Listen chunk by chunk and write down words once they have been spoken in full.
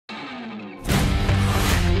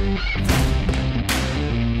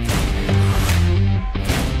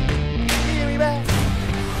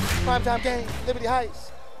Primetime game, Liberty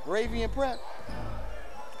Heights, Moravian Prep.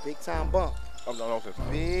 Big time bump.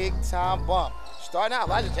 Big time bump. Starting out,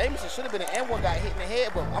 Elijah Jamison should have been an N1, got hit in the head,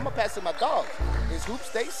 but I'm going to pass to my dogs. It's Hoop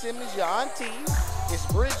State, Simmons, your aunties, it's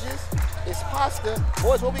Bridges, it's Pasta.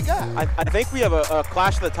 Boys, what we got? I think we have a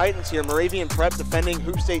clash of the Titans here. Moravian Prep defending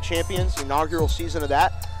Hoop State champions, inaugural season of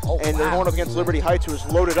that. And they're going up against Liberty Heights, who is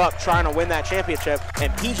loaded up trying to win that championship.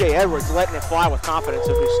 And P.J. Edwards letting it fly with confidence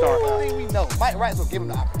as we start. One thing we know, Mike Wright will give him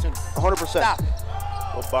the opportunity. 100%. Stop it.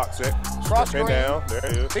 Little box set. Cross screen. Down. There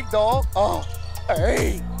it is. Big dog. Oh,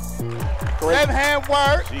 hey. Left hand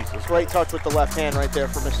work. Jesus. Great touch with the left hand right there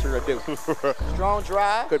for Mr. Aidoo. Strong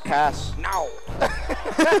drive. Good pass. No.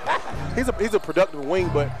 he's a productive wing,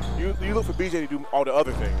 but you look for BJ to do all the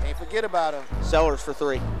other things. Ain't forget about him. Sellers for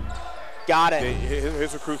 3. Got it.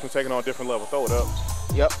 His recruit's been taking on a different level. Throw it up.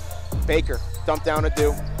 Yep. Baker. Dump down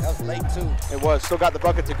Aidoo. That was late, too. It was. Still got the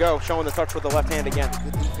bucket to go. Showing the touch with the left hand again.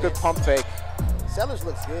 Good pump fake. Sellers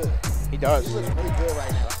looks good. He does. He looks really good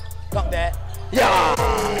right now. Dunk that. Yeah.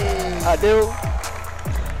 Aidoo.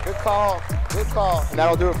 Good call. Good call. And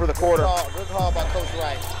that'll do it for the quarter. Good call by Coach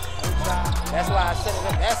Wright. That's why I said it.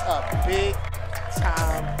 That's a big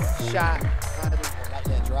time shot. I like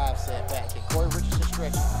that drive set back. And Korey Richardson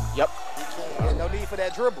stretching. Yep. And no need for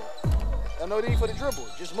that dribble. No need for the dribble.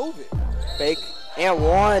 Just move it. Fake. And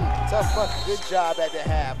 1. Tough bucket. Good job at the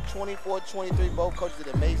half. 24-23. Both coaches did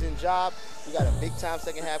an amazing job. We got a big time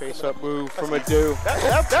second half. Face up move from Aidoo.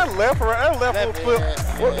 That left flip.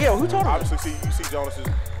 Yeah, who told him? Obviously, you see Jonas is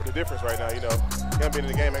the difference right now. You know, him being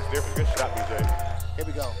in the game makes a difference. Good shot, BJ. Here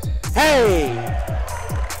we go. Hey!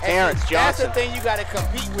 Terrence Johnson. That's the thing you got to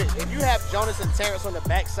compete with. If you have Jonas and Terrence on the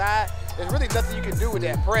backside, there's really nothing you can do with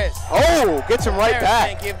that press. Oh, gets him right Terrence back.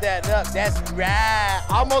 Can't give that up. That's right.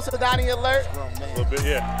 Almost a Donnie alert. Oh, man. A little bit,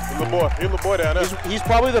 yeah. He's a little boy down there. He's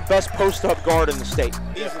probably the best post-up guard in the state.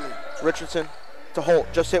 Easily. Richardson to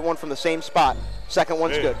Holt. Just hit one from the same spot. Second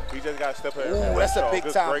one's good. He just got to step ahead. Ooh, that's a big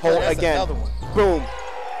time. Holt That's again. another one. Boom.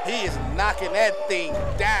 He is knocking that thing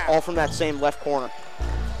down. All from that same left corner.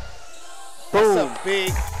 Boom. That's a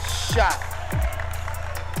big shot.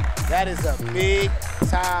 That is a big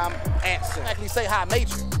time answer. Actually say high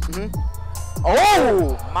major.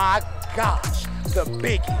 Oh my gosh. The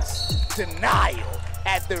biggest denial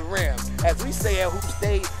at the rim. As we say at Hoop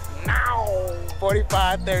State, now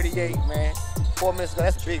 45-38, man. 4 minutes ago.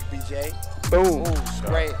 That's big, BJ. Boom. Ooh,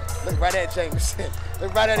 great. Look right at Jamison.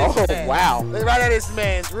 Look right at his man. Wow. Look right at his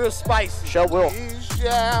man. It's real spicy. Shell will. Boom.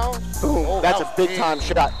 Oh, that's a big time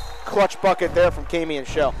shot. Clutch bucket there from Camian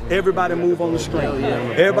Shell. Everybody move on the screen.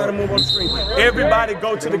 Everybody move on the screen. Everybody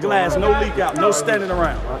go to the glass. No leak out. No standing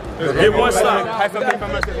around. Get one side.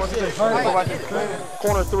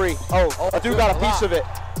 Corner 3. Oh, Aidoo got a piece of it.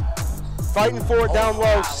 Fighting for it down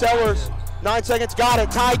low. Sellers. 9 seconds. Got it.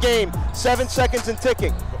 Tie game. 7 seconds and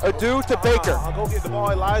ticking. Aidoo to Baker. I'll go get the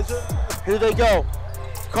ball, Elijah. Here they go.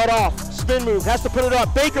 Cut off. Spin move. Has to put it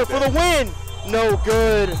up. Baker for the win. No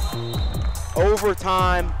good.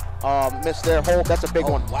 Overtime. Missed there. Holt. That's a big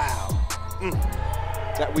one. Wow.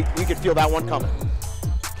 That we could feel that one coming.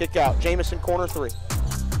 Kick out. Jamison corner 3.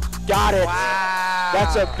 Got it. Wow.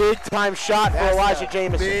 That's a big time shot for Elijah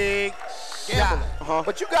Jamison. Big shot.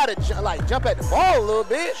 But you gotta jump at the ball a little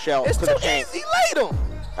bit. Shell it's to too the paint. easy. Laid him.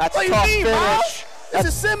 That's what a tough you mean, finish. Miles? This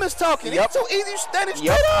is Simmons talking. Yep. It's too easy. You standing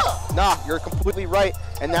straight up. Nah, you're completely right.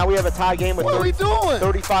 And now we have a tie game with What are we doing?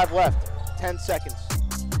 35 left. 10 seconds.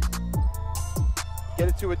 Get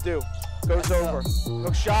it to Aidoo. Goes over.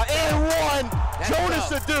 Hook shot and 1. Jonas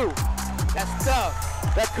Aidoo. That's tough.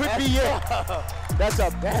 That could be it. That's a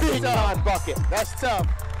big time bucket. That's tough.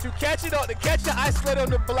 To catch it on, to catch it isolated on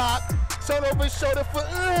the block, shoulder over shoulder for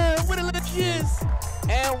with a little kiss.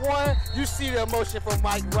 And 1, you see the emotion from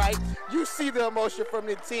Mike Wright. You see the emotion from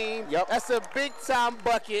the team. Yep. That's a big time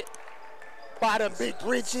bucket by the big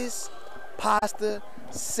Bridges, Pasta,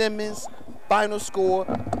 Simmons. Final score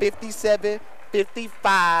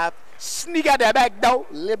 57-55. Sneak out that back door.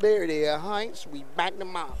 Liberty Heights, we back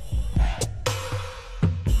them out.